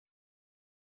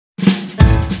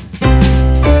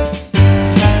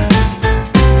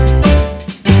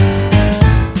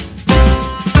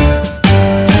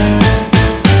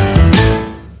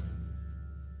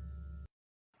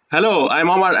Hello, I'm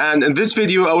Omar, and in this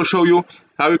video I will show you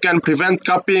how you can prevent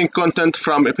copying content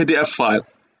from a PDF file.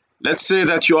 Let's say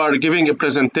that you are giving a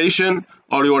presentation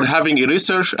or you are having a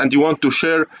research and you want to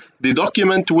share the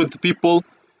document with people,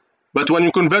 but when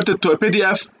you convert it to a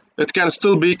PDF, it can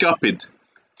still be copied.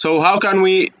 So how can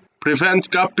we prevent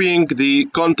copying the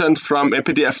content from a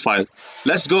PDF file?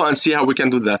 Let's go and see how we can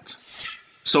do that.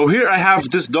 So here I have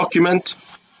this document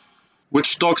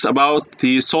which talks about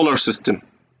the solar system.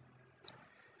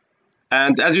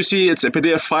 And as you see, it's a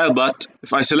PDF file, but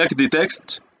if I select the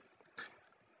text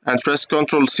and press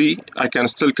Ctrl C, I can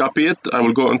still copy it. I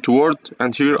will go into Word,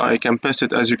 and here I can paste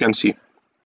it, as you can see.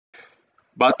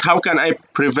 But how can I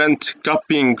prevent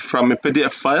copying from a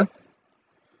PDF file?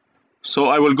 So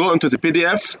I will go into the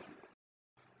PDF.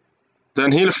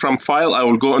 Then here from File, I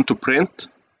will go into Print.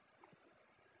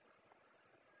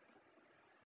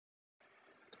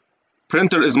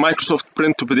 Printer is Microsoft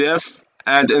Print to PDF,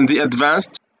 and in the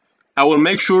Advanced, I will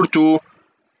make sure to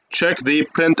check the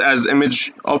Print as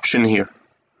Image option here.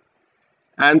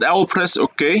 And I will press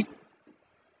OK.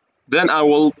 Then I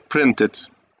will print it.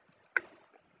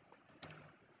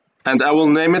 And I will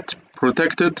name it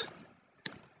Protected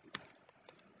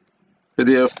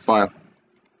PDF File.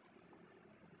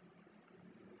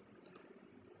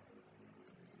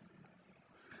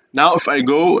 Now if I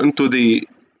go into the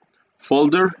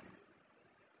folder,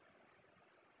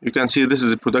 you can see this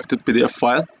is a protected PDF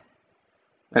file.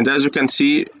 And as you can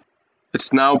see,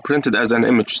 it's now printed as an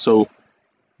image. So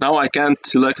now I can't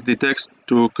select the text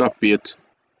to copy it.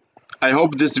 I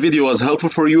hope this video was helpful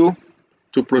for you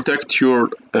to protect your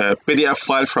PDF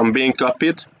file from being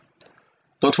copied.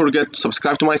 Don't forget to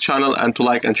subscribe to my channel and to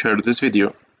like and share this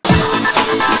video.